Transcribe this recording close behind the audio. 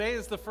Today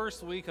is the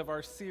first week of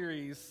our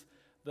series,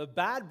 The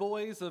Bad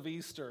Boys of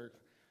Easter.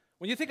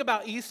 When you think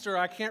about Easter,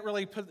 I can't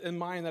really put in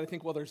mind that I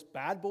think, well, there's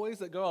bad boys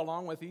that go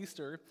along with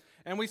Easter.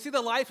 And we see the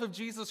life of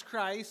Jesus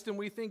Christ, and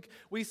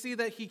we see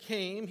that he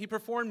came, he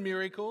performed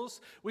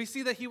miracles, we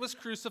see that he was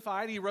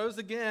crucified, he rose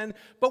again,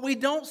 but we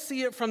don't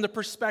see it from the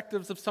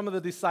perspectives of some of the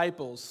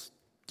disciples.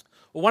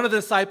 Well, one of the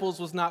disciples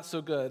was not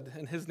so good,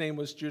 and his name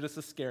was Judas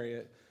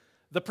Iscariot.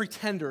 The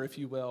pretender, if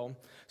you will.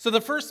 So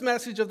the first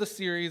message of the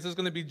series is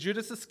going to be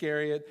Judas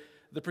Iscariot,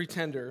 the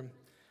pretender.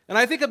 And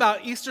I think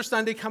about Easter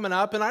Sunday coming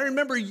up, and I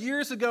remember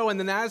years ago in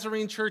the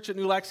Nazarene Church at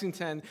New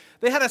Lexington,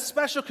 they had a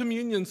special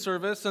communion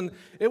service, and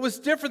it was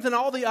different than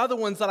all the other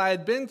ones that I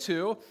had been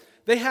to.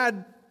 They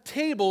had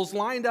tables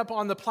lined up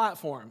on the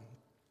platform,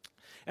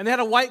 and they had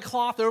a white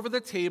cloth over the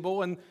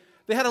table, and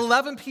they had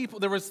 11 people.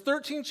 There was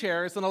 13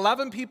 chairs, and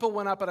 11 people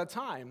went up at a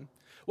time.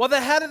 Well, the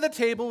head of the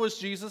table was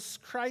Jesus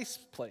Christ's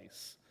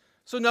place.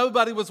 So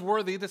nobody was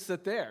worthy to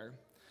sit there.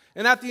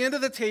 And at the end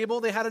of the table,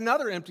 they had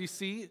another empty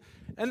seat,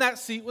 and that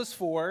seat was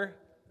for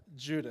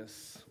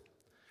Judas.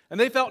 And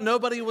they felt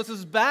nobody was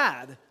as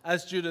bad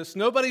as Judas.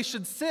 Nobody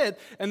should sit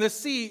in the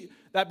seat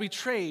that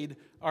betrayed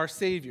our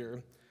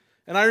Savior.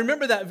 And I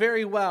remember that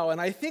very well. And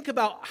I think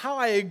about how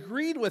I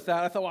agreed with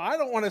that. I thought, well, I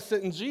don't want to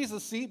sit in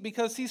Jesus' seat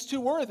because he's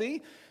too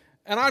worthy.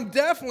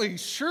 And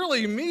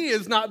surely me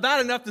is not bad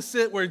enough to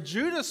sit where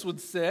Judas would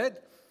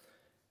sit.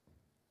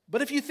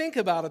 But if you think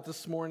about it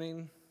this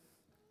morning,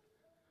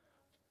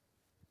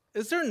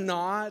 is there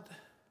not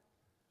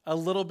a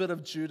little bit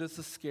of Judas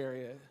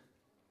Iscariot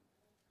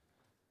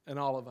in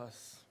all of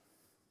us?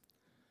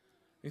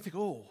 And you think,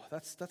 oh,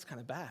 that's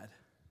kind of bad.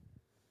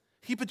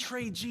 He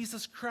betrayed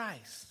Jesus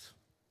Christ.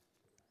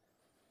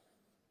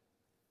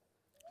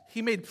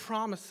 He made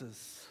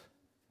promises.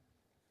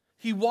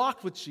 He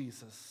walked with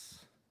Jesus.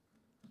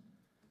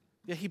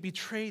 Yet he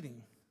betrayed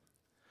him.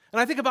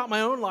 And I think about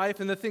my own life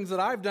and the things that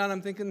I've done,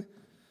 I'm thinking,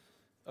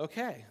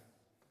 okay,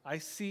 I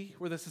see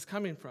where this is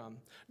coming from.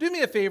 Do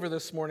me a favor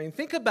this morning.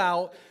 Think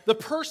about the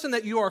person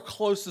that you are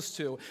closest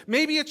to.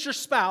 Maybe it's your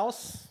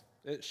spouse.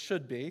 It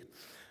should be.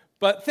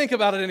 But think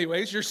about it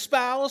anyways. Your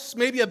spouse,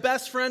 maybe a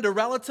best friend, a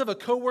relative, a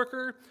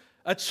coworker,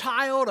 a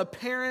child, a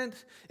parent.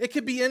 It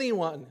could be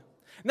anyone.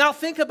 Now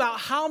think about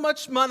how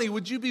much money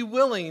would you be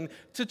willing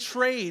to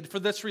trade for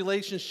this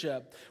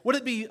relationship? Would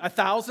it be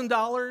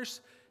 $1,000,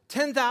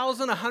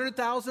 $10,000,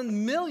 $100,000,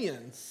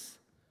 millions?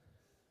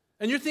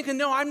 And you're thinking,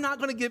 no, I'm not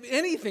going to give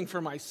anything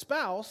for my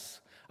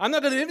spouse. I'm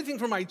not going to do anything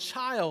for my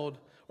child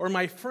or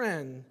my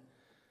friend.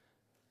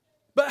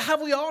 But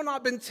have we all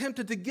not been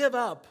tempted to give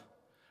up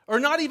or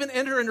not even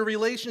enter into a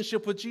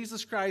relationship with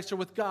Jesus Christ or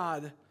with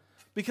God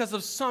because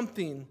of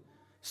something,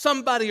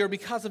 somebody, or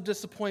because of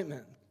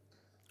disappointment?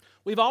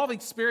 We've all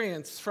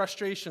experienced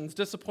frustrations,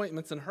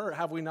 disappointments, and hurt,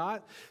 have we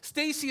not?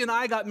 Stacy and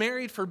I got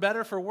married for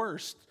better, for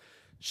worse.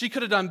 She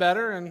could have done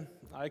better, and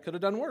I could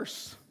have done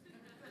worse.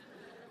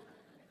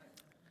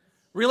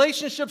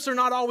 Relationships are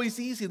not always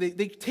easy.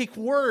 They take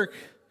work.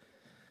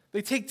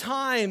 They take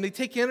time. They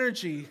take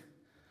energy.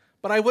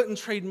 But I wouldn't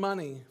trade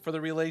money for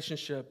the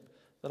relationship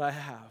that I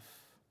have.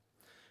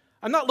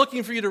 I'm not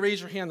looking for you to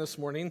raise your hand this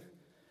morning,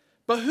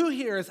 but who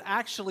here has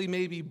actually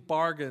maybe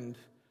bargained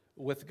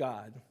with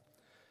God?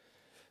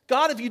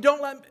 God, if you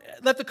don't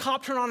let the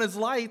cop turn on his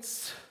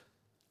lights,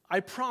 I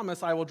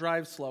promise I will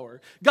drive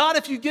slower. God,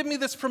 if you give me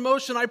this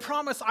promotion, I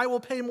promise I will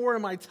pay more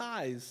in my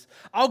tithes.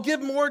 I'll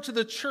give more to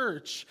the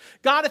church.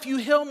 God, if you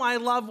heal my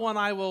loved one,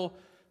 I will ...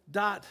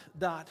 I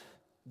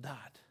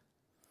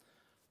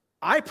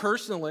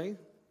personally,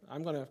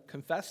 I'm going to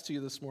confess to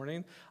you this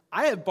morning,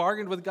 I have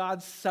bargained with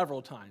God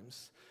several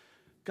times.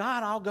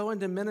 God, I'll go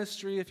into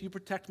ministry if you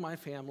protect my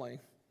family.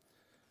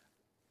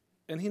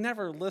 And he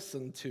never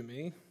listened to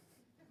me.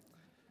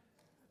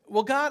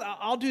 Well, God,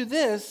 I'll do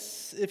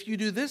this if you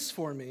do this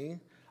for me.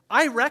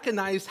 I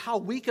recognize how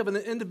weak of an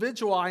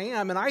individual I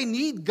am, and I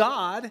need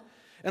God,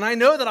 and I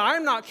know that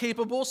I'm not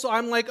capable, so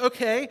I'm like,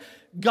 okay,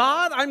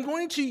 God, I'm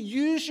going to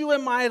use you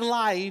in my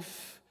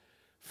life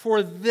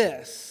for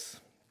this.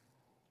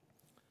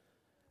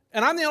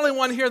 And I'm the only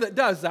one here that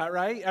does that,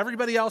 right?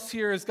 Everybody else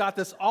here has got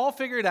this all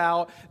figured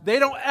out. They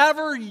don't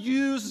ever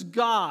use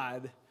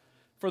God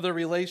for the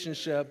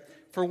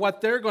relationship, for what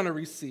they're going to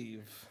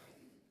receive.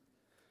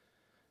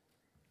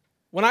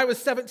 When I was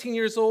 17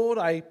 years old,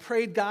 I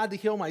prayed God to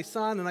heal my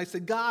son, and I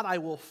said, God, I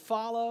will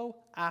follow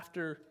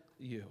after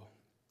you.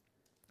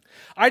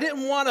 I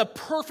didn't want a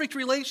perfect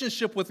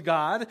relationship with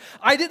God.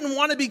 I didn't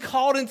want to be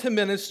called into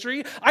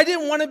ministry. I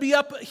didn't want to be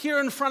up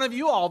here in front of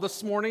you all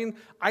this morning.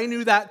 I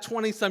knew that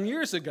 20-some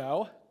years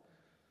ago.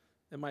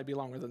 It might be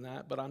longer than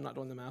that, but I'm not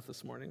doing the math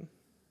this morning.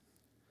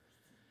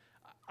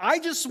 I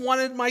just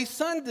wanted my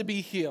son to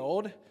be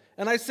healed,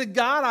 and I said,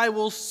 God, I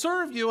will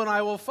serve you and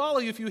I will follow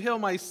you if you heal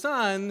my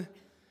son.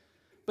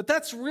 But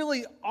that's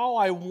really all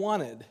I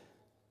wanted.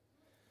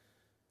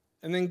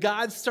 And then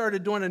God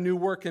started doing a new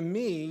work in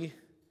me,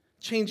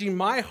 changing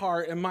my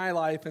heart and my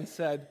life, and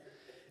said,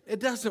 it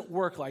doesn't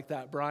work like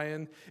that,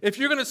 Brian. If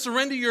you're going to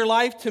surrender your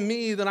life to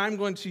me, then I'm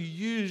going to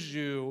use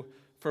you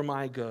for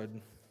my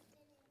good.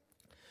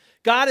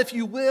 God, if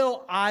you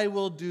will, I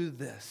will do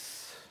this.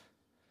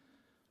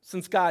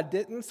 Since God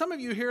didn't, some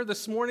of you here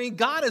this morning,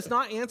 God has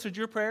not answered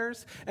your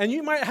prayers, and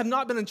you might have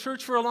not been in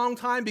church for a long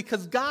time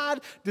because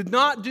God did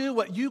not do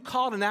what you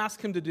called and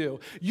asked him to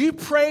do. You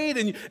prayed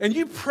and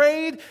you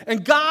prayed,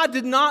 and God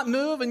did not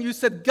move, and you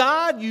said,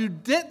 God, you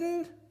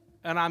didn't,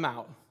 and I'm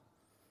out.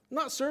 I'm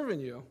not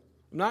serving you.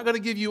 I'm not going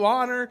to give you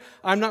honor.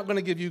 I'm not going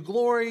to give you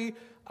glory.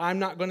 I'm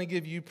not going to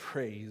give you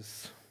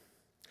praise.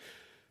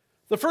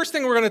 The first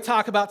thing we're going to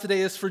talk about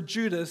today is for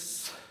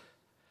Judas,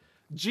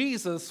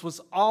 Jesus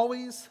was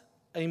always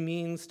a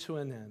means to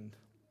an end.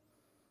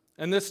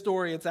 In this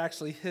story, it's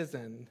actually his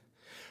end.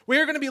 We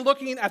are going to be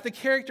looking at the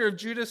character of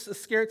Judas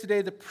Iscariot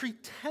today, the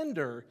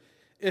pretender,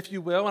 if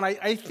you will. And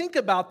I think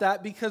about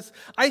that because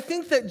I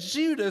think that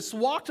Judas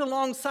walked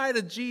alongside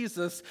of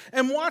Jesus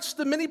and watched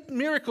the many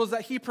miracles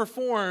that he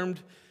performed,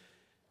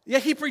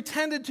 yet he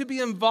pretended to be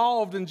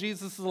involved in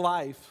Jesus'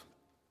 life.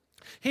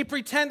 He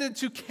pretended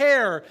to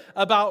care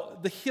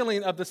about the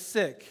healing of the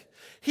sick.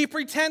 He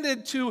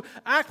pretended to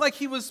act like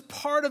he was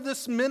part of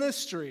this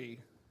ministry.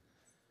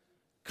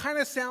 Kind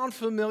of sound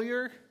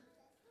familiar?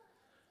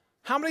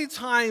 How many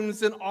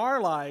times in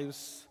our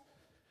lives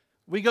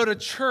we go to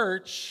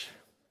church,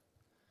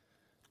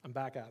 I'm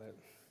back at it,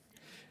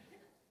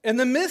 in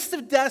the midst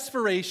of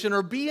desperation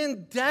or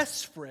being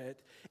desperate,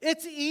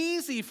 it's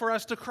easy for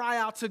us to cry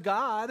out to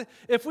God.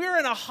 If we're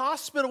in a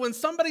hospital and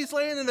somebody's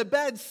laying in a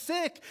bed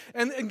sick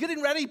and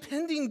getting ready,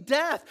 pending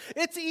death,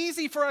 it's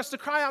easy for us to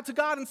cry out to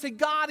God and say,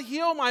 God,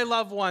 heal my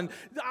loved one.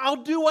 I'll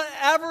do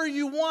whatever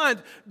you want.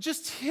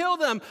 Just heal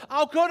them.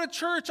 I'll go to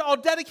church. I'll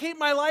dedicate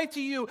my life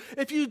to you.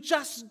 If you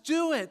just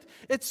do it.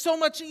 It's so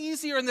much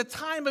easier in the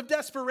time of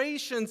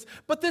desperations.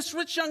 But this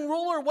rich young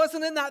ruler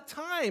wasn't in that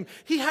time.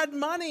 He had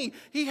money.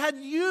 He had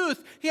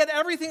youth. He had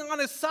everything on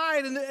his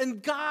side.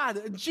 And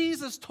God,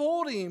 Jesus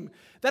told him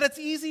that it's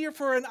easier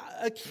for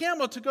a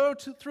camel to go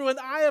through an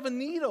eye of a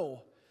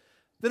needle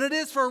than it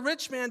is for a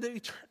rich man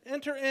to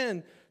enter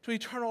into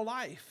eternal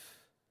life.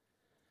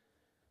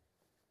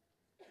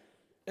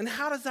 And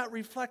how does that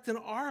reflect in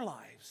our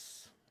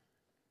lives?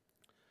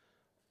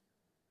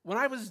 When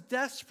I was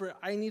desperate,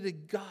 I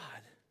needed God.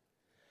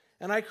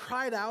 And I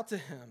cried out to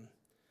him.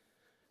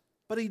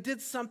 But he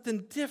did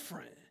something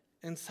different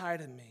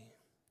inside of me.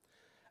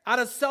 Out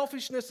of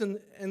selfishness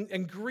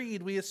and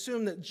greed, we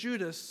assume that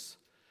Judas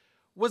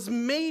was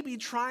maybe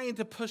trying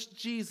to push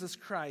Jesus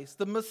Christ,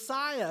 the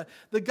Messiah,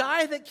 the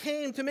guy that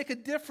came to make a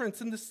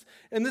difference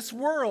in this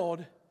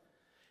world.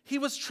 He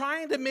was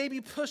trying to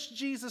maybe push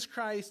Jesus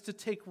Christ to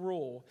take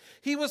rule.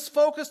 He was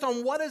focused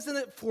on what is in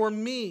it for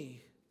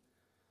me.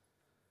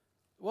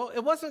 Well,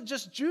 it wasn't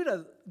just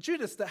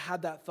Judas that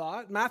had that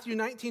thought. Matthew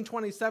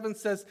 19:27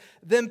 says,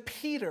 then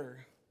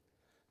Peter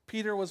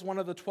was one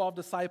of the 12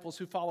 disciples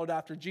who followed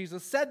after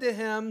Jesus, said to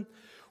him,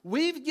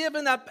 we've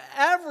given up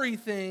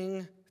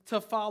everything to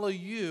follow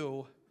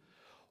you.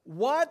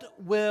 What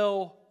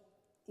will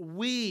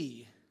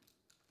we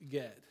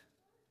get?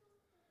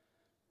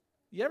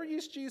 You ever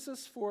use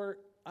Jesus for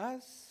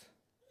us?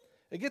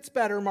 It gets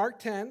better. Mark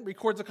 10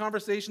 records a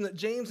conversation that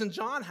James and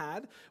John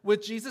had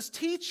with Jesus'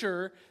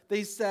 teacher.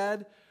 They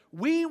said,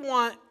 we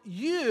want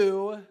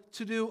you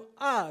to do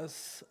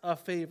us a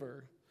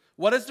favor.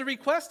 What is the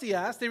request, he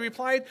asked? They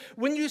replied,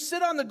 when you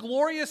sit on the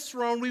glorious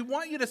throne, we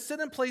want you to sit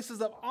in places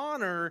of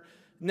honor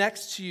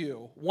next to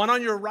you, one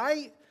on your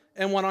right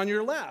and one on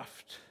your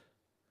left.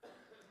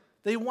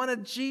 They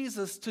wanted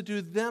Jesus to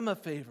do them a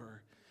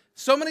favor.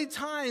 So many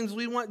times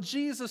we want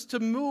Jesus to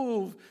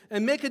move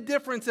and make a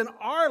difference in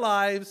our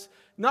lives,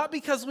 not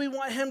because we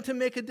want him to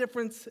make a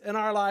difference in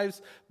our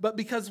lives, but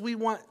because we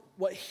want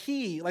what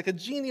he, like a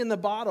genie in the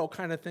bottle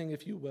kind of thing,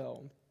 if you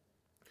will.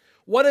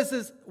 What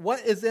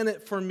is in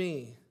it for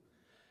me?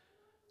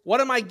 What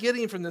am I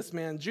getting from this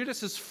man?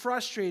 Judas is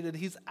frustrated.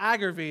 He's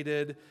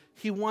aggravated.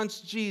 He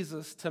wants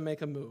Jesus to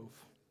make a move.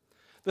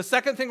 The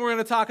second thing we're going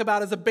to talk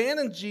about is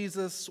abandon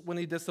Jesus when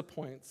he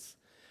disappoints.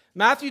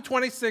 Matthew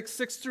 26,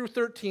 6 through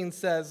 13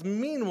 says,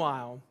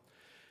 meanwhile,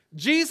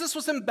 Jesus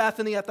was in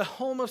Bethany at the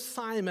home of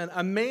Simon,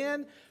 a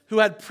man who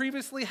had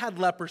previously had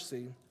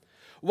leprosy.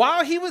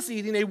 While he was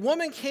eating, a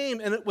woman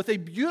came with a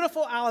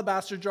beautiful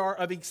alabaster jar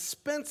of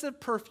expensive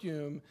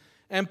perfume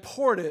and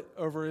poured it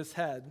over his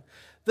head.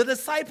 The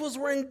disciples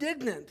were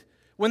indignant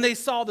when they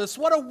saw this.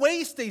 What a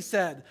waste, they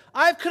said.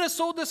 I could have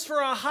sold this for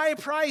a high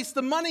price,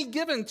 the money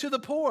given to the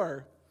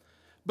poor.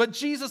 But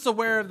Jesus,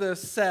 aware of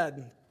this,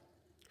 said,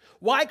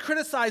 why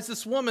criticize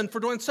this woman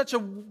for doing such a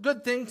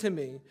good thing to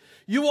me?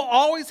 You will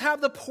always have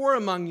the poor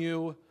among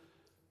you,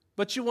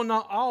 but you will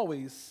not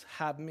always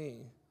have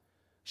me.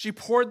 She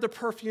poured the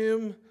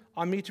perfume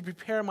on me to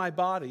prepare my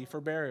body for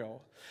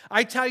burial.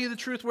 I tell you the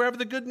truth, wherever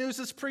the good news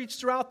is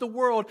preached throughout the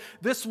world,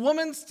 this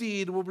woman's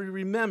deed will be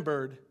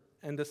remembered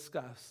and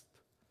discussed.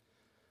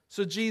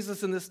 So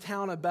Jesus in this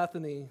town of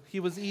Bethany, he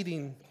was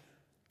eating.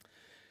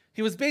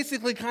 He was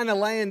basically kind of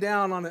laying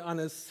down on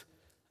his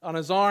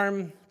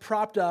arm,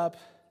 propped up.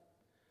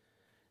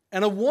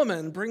 And a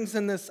woman brings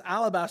in this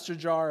alabaster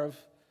jar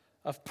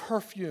of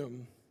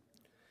perfume.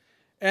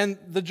 And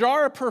the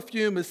jar of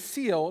perfume is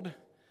sealed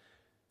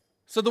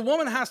So the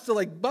woman has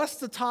to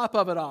bust the top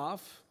of it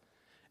off.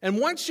 And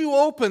once you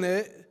open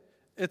it,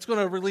 it's going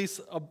to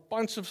release a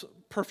bunch of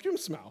perfume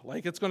smell.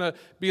 It's going to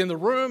be in the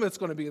room. It's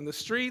going to be in the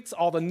streets.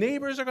 All the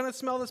neighbors are going to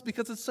smell this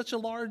because it's such a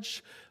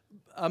large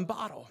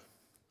bottle.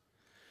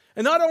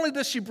 And not only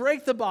does she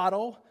break the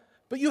bottle,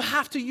 but you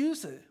have to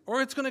use it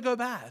or it's going to go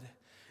bad.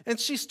 And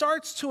she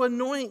starts to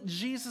anoint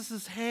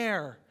Jesus'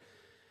 hair.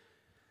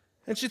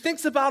 And she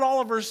thinks about all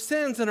of her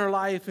sins in her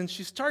life, and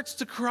she starts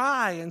to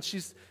cry, and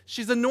she's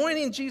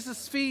anointing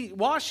Jesus' feet,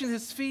 washing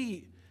his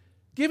feet,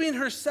 giving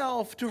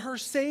herself to her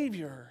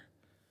Savior,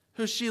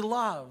 who she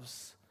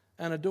loves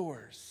and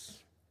adores.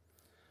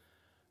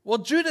 Well,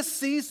 Judas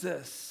sees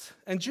this,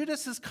 and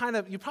Judas is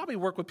you probably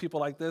work with people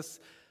like this.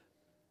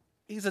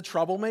 He's a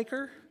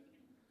troublemaker.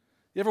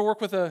 You ever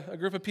work with a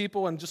group of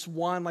people and just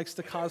one likes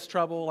to cause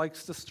trouble,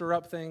 likes to stir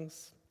up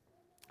things?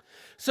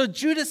 So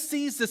Judas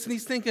sees this, and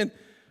he's thinking,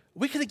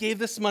 we could have gave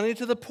this money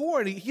to the poor.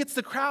 And he gets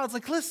the crowds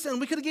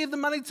listen, we could have gave the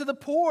money to the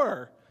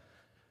poor.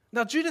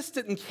 Now, Judas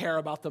didn't care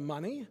about the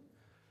money.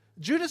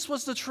 Judas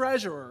was the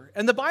treasurer.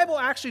 And the Bible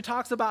actually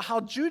talks about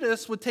how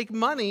Judas would take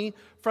money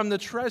from the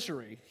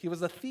treasury. He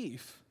was a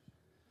thief.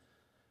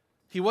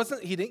 He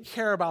didn't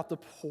care about the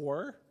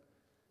poor.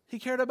 He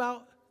cared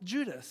about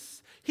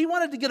Judas. He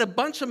wanted to get a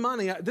bunch of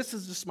money. This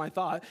is just my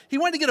thought. He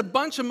wanted to get a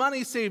bunch of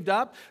money saved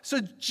up so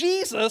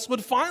Jesus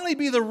would finally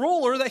be the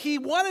ruler that he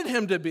wanted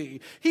him to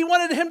be. He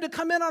wanted him to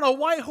come in on a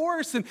white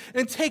horse and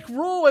take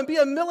rule and be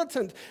a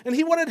militant. And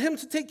he wanted him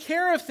to take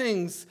care of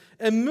things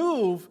and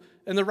move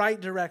in the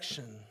right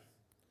direction.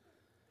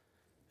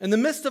 In the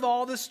midst of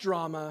all this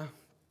drama,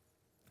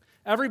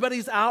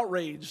 everybody's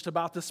outraged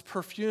about this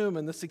perfume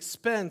and this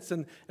expense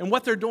and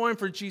what they're doing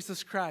for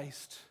Jesus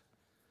Christ.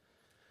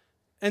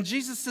 And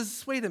Jesus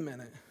says, wait a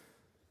minute.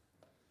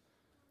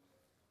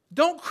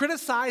 Don't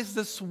criticize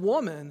this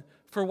woman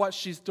for what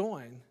she's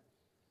doing.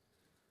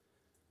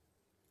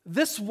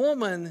 This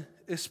woman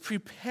is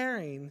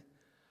preparing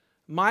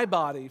my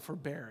body for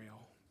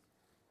burial.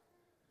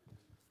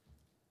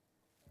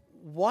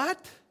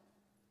 What?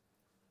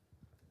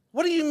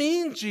 What do you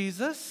mean,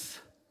 Jesus?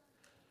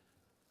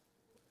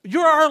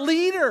 You're our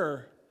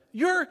leader.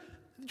 You're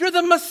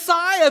the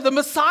Messiah. The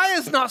Messiah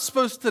is not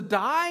supposed to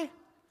die.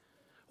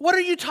 What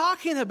are you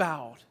talking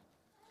about?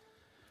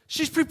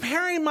 She's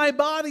preparing my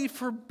body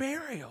for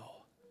burial,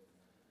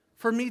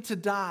 for me to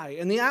die.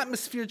 And the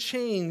atmosphere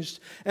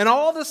changed. And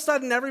all of a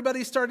sudden,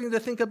 everybody's starting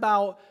to think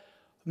about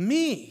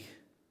me.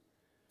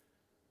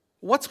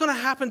 What's going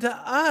to happen to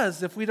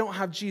us if we don't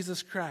have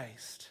Jesus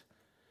Christ?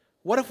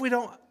 What if we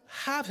don't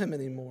have him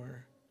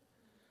anymore?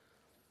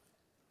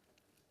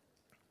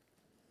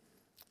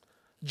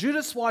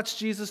 Judas watched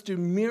Jesus do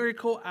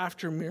miracle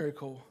after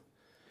miracle.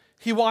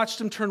 He watched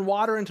him turn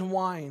water into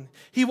wine.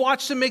 He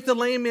watched him make the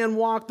lame man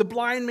walk, the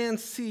blind man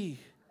see.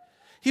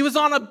 He was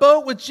on a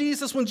boat with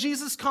Jesus when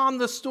Jesus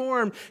calmed the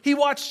storm. He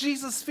watched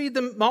Jesus feed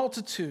the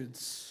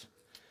multitudes.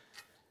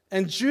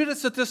 And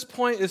Judas at this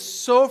point is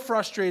so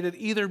frustrated,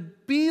 either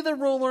be the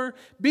ruler,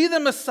 be the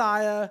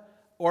Messiah,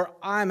 or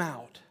I'm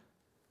out.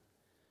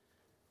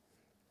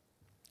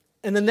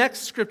 In the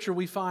next scripture,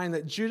 we find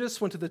that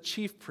Judas went to the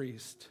chief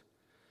priest,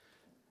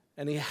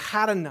 and he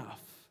had enough.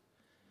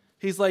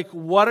 He's like,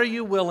 what are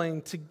you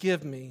willing to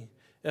give me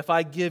if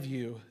I give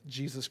you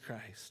Jesus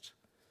Christ?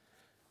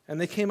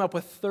 And they came up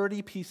with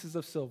 30 pieces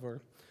of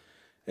silver.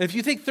 And if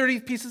you think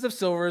 30 pieces of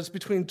silver is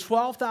between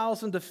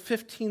 $12,000 to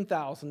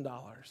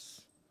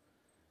 $15,000.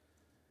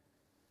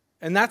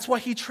 And that's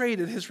what he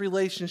traded his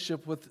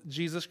relationship with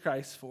Jesus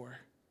Christ for.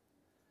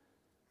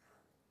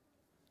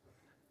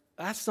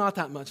 That's not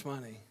that much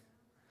money.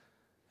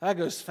 That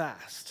goes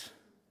fast.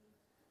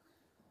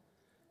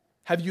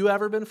 Have you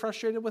ever been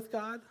frustrated with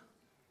God?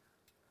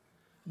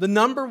 The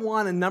number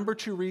one and number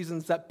two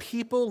reasons that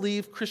people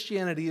leave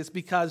Christianity is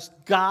because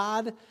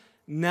God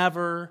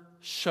never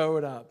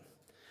showed up.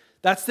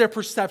 That's their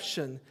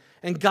perception.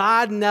 And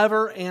God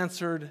never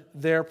answered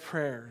their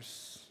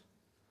prayers.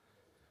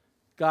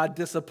 God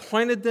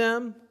disappointed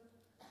them,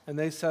 and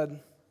they said,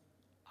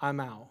 I'm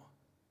out.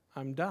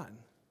 I'm done.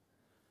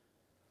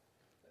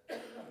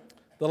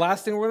 The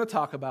last thing we're going to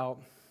talk about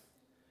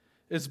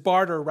is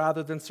barter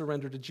rather than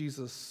surrender to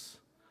Jesus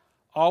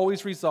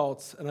always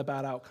results in a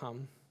bad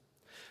outcome.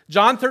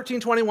 John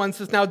 13:21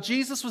 says, now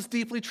Jesus was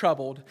deeply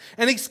troubled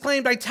and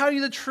exclaimed, I tell you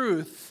the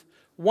truth,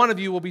 one of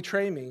you will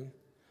betray me.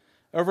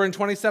 Over in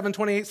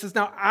 27:28 says,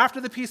 now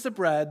after the piece of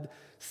bread,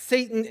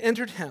 Satan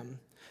entered him.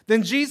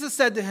 Then Jesus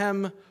said to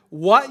him,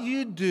 what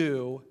you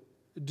do,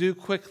 do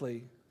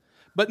quickly.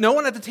 But no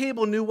one at the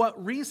table knew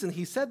what reason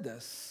he said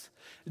this.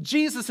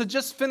 Jesus had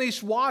just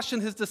finished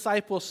washing his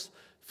disciples'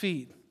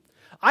 feet.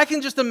 I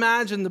can just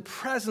imagine the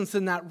presence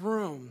in that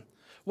room,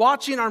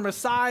 watching our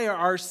Messiah,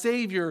 our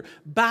Savior,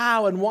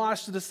 bow and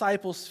wash the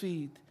disciples'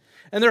 feet.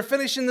 And they're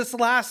finishing this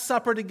Last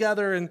Supper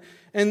together,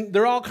 and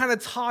they're all kind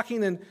of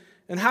talking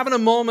and having a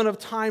moment of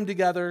time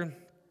together.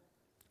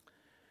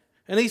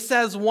 And he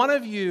says, one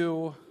of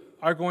you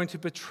are going to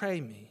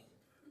betray me.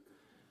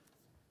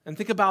 And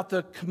think about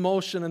the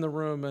commotion in the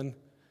room. And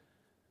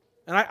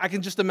And I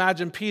can just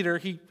imagine Peter,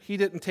 he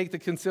didn't take the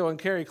conceal and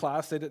carry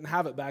class. They didn't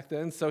have it back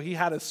then. So he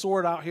had his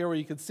sword out here where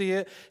you could see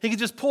it. He could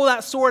just pull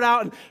that sword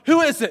out and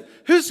who is it?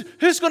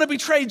 Who's going to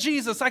betray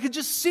Jesus? I could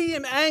just see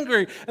him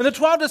angry. And the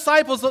 12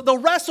 disciples, they'll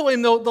wrestle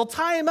him. They'll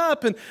tie him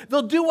up and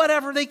they'll do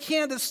whatever they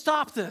can to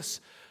stop this.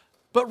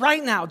 But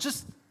right now,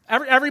 just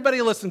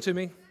everybody listen to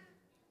me.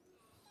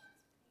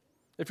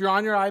 If you're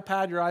on your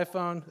iPad, your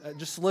iPhone,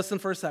 just listen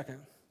for a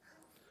second.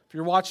 If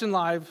you're watching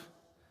live,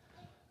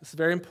 this is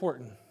very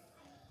important.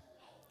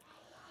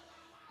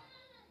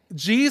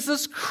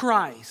 Jesus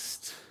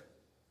Christ,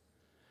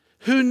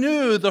 who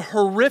knew the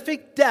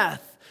horrific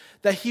death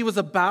that he was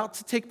about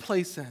to take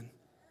place in.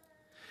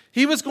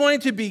 He was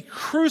going to be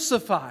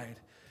crucified.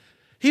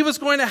 He was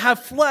going to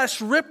have flesh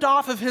ripped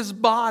off of his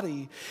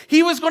body.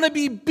 He was going to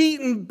be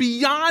beaten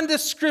beyond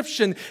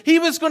description. He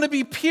was going to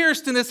be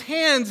pierced in his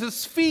hands,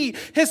 his feet,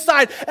 his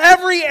side.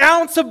 Every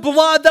ounce of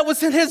blood that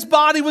was in his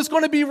body was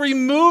going to be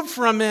removed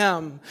from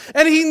him.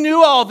 And he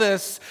knew all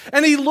this.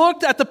 And he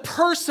looked at the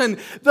person,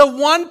 the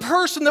one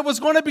person that was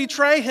going to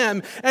betray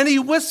him. And he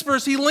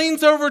whispers, he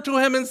leans over to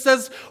him and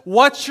says,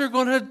 "What you're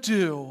going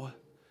to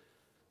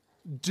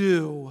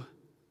do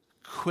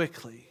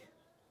quickly."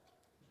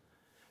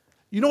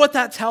 You know what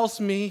that tells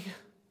me?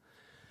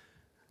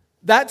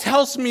 That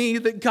tells me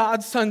that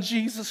God's Son,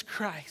 Jesus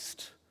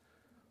Christ,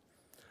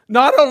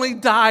 not only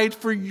died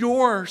for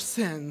your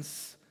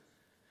sins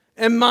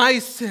and my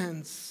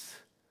sins,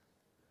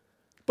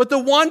 but the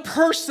one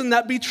person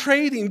that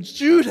betrayed him,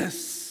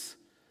 Judas,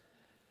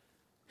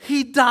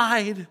 he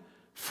died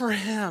for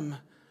him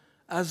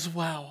as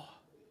well.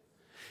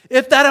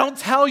 If that don't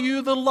tell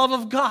you the love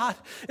of God,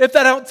 if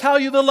that don't tell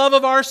you the love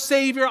of our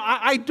Savior,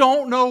 I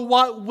don't know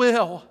what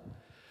will.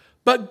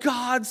 But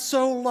God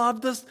so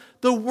loved us,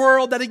 the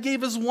world, that he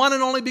gave his one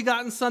and only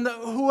begotten Son, that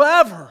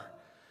whoever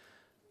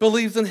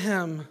believes in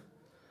him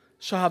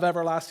shall have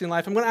everlasting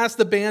life. I'm going to ask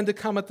the band to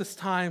come at this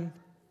time.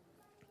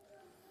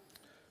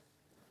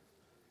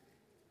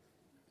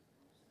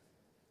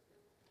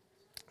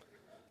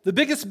 The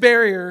biggest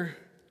barrier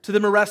to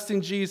them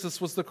arresting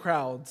Jesus was the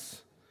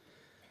crowds.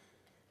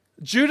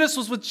 Judas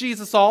was with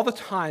Jesus all the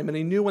time, and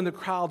he knew when the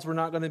crowds were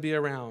not going to be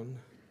around.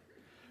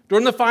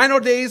 During the final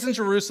days in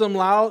Jerusalem,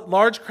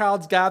 large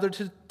crowds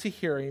gathered to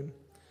hear him.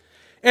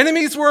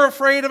 Enemies were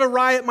afraid of a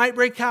riot might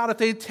break out if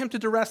they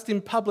attempted to arrest him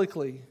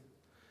publicly.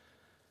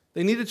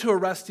 They needed to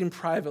arrest him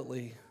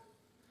privately.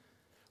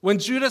 When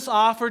Judas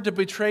offered to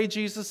betray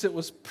Jesus, it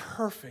was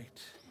perfect.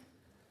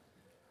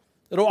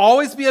 It'll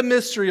always be a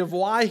mystery of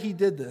why he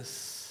did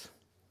this.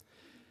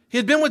 He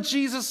had been with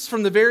Jesus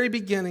from the very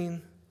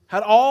beginning,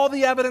 had all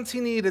the evidence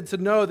he needed to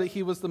know that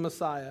he was the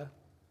Messiah.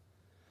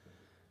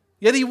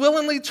 Yet he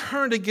willingly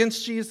turned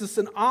against Jesus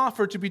and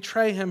offered to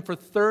betray him for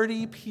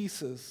 30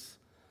 pieces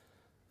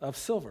of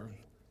silver.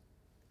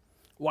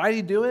 Why did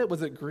he do it?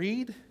 Was it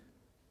greed?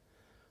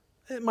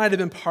 It might have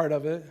been part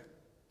of it.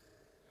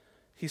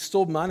 He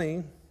stole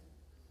money.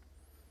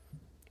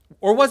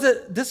 Or was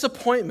it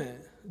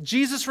disappointment?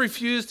 Jesus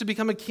refused to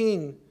become a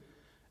king,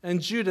 and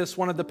Judas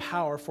wanted the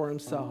power for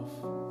himself.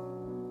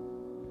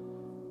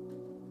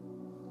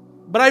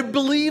 But I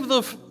believe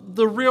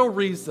the real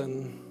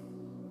reason.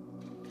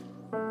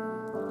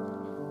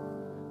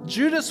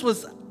 Judas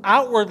was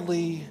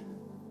outwardly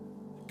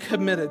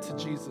committed to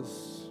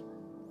Jesus.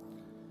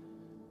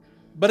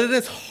 But in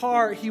his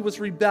heart, he was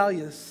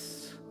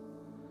rebellious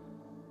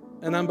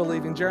and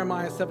unbelieving.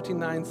 Jeremiah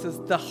 17:9 says,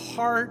 "The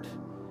heart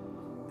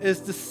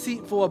is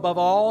deceitful above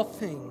all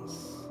things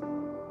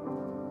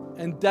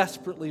and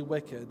desperately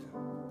wicked.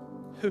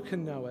 Who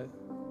can know it?"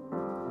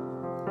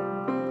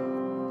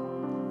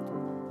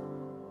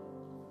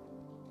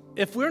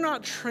 If we're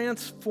not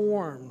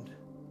transformed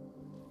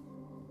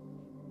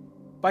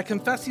by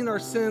confessing our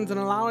sins and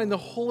allowing the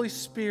Holy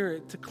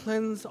Spirit to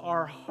cleanse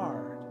our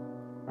heart,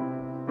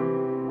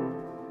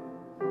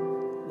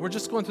 we're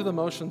just going through the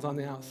motions on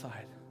the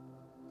outside.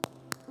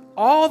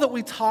 All that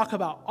we talk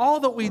about,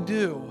 all that we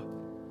do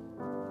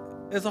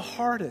is a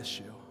heart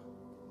issue.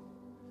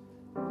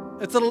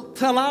 It's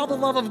to allow the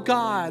love of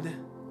God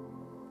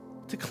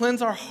to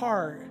cleanse our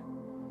heart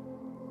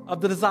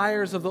of the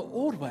desires of the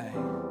old way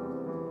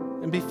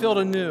and be filled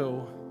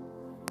anew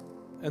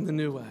in the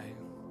new way.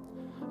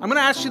 I'm going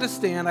to ask you to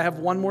stand. I have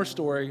one more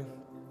story.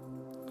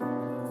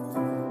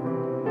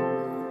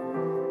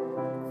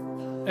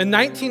 In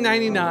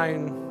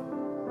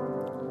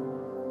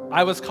 1999,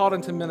 I was called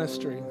into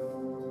ministry.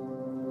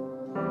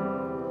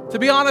 To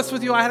be honest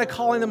with you, I had a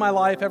calling in my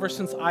life ever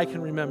since I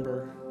can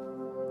remember.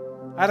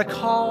 I had a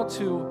call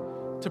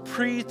to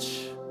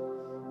preach,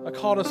 a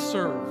call to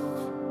serve.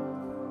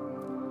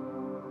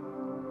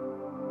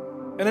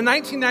 And in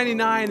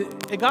 1999,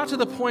 it got to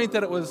the point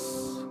that it was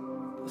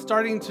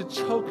starting to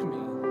choke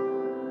me.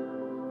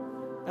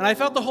 And I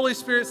felt the Holy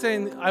Spirit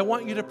saying, "I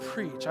want you to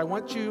preach. I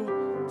want you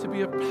to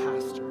be a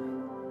pastor."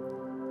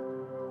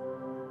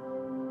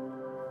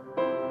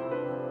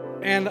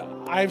 And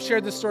I've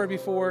shared this story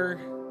before.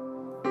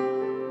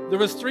 There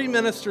was 3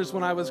 ministers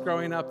when I was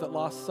growing up that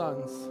lost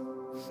sons.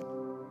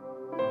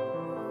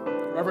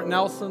 Reverend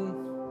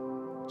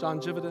Nelson, John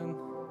Jividan,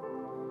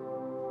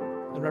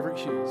 and Reverend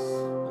Hughes.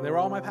 And they were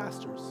all my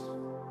pastors.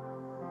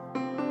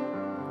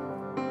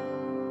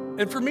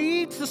 And for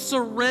me to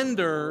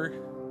surrender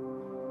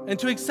and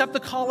to accept the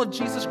call of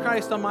Jesus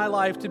Christ on my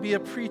life to be a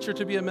preacher,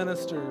 to be a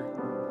minister,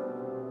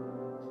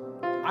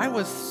 I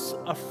was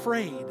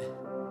afraid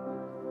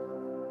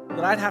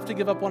that I'd have to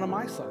give up one of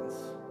my sons.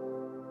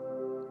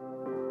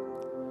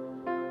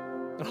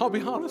 And I'll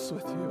be honest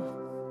with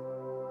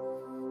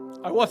you,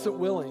 I wasn't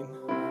willing.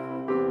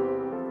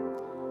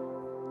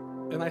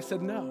 And I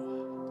said, no.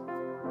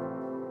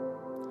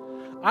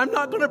 I'm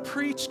not going to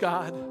preach,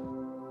 God.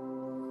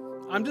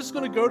 I'm just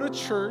going to go to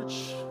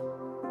church,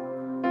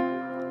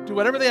 do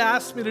whatever they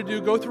ask me to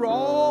do, go through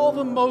all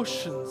the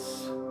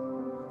motions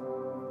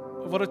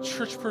of what a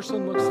church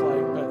person looks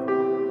like, but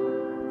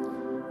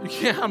you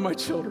can't have my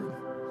children.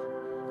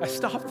 I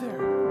stopped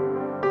there.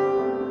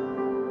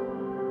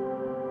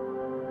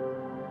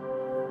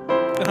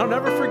 And I'll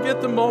never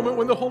forget the moment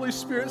when the Holy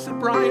Spirit said,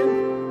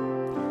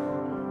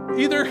 Brian,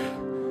 either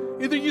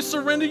you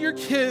surrender your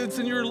kids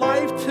and your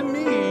life to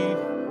me,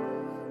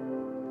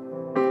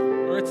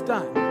 or it's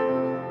done.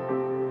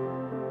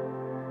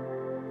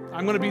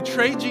 I'm going to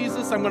betray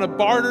Jesus. I'm going to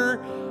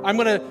barter. I'm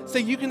going to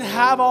say, you can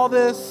have all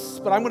this,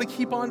 but I'm going to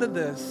keep on to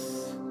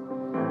this.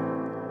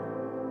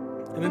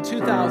 And in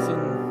 2000,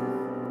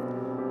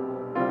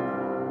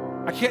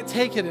 I can't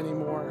take it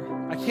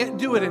anymore. I can't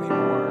do it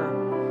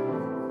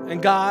anymore.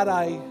 And God,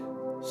 I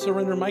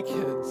surrender my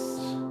kids.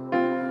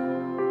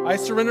 I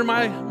surrender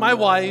my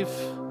wife,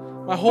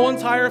 my whole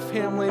entire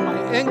family,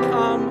 my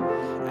income,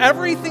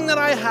 everything that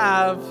I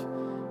have,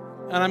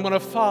 and I'm going to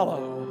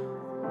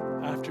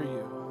follow after you.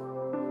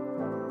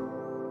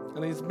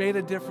 And He's made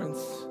a difference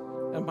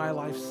in my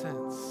life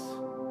since.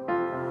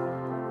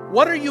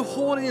 What are you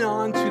holding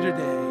on to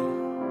today?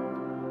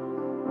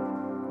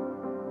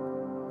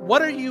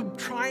 What are you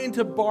trying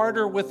to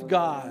barter with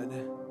God?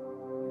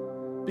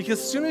 Because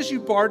as soon as you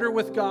barter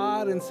with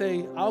God and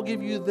say, I'll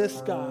give you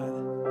this, God,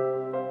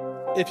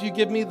 if you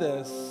give me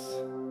this,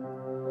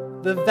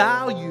 the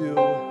value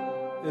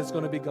is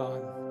going to be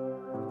gone.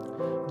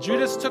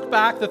 Judas took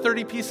back the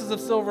 30 pieces of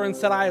silver and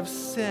said, I have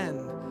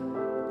sinned.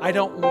 I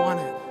don't want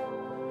it.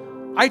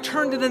 I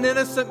turned in an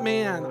innocent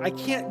man. I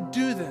can't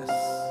do this.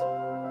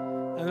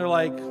 And they're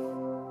like,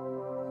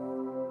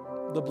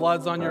 the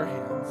blood's on your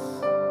hands.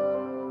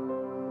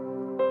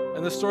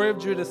 And the story of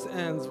Judas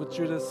ends with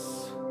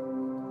Judas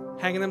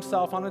hanging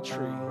himself on a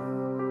tree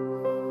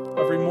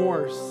of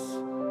remorse,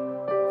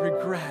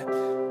 regret,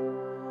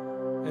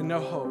 and no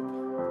hope.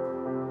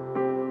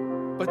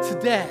 But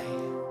today,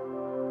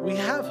 we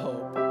have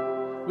hope.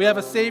 We have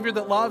a Savior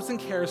that loves and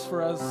cares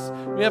for us.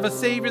 We have a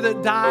Savior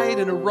that died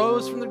and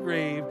arose from the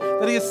grave,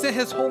 that He has sent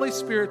His Holy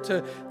Spirit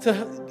to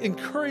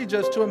encourage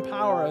us, to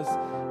empower us,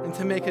 and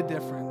to make a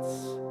difference.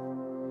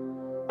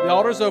 The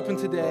altar's open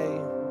today,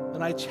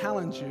 and I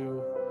challenge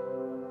you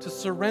to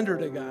surrender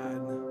to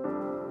God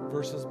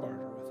versus barter.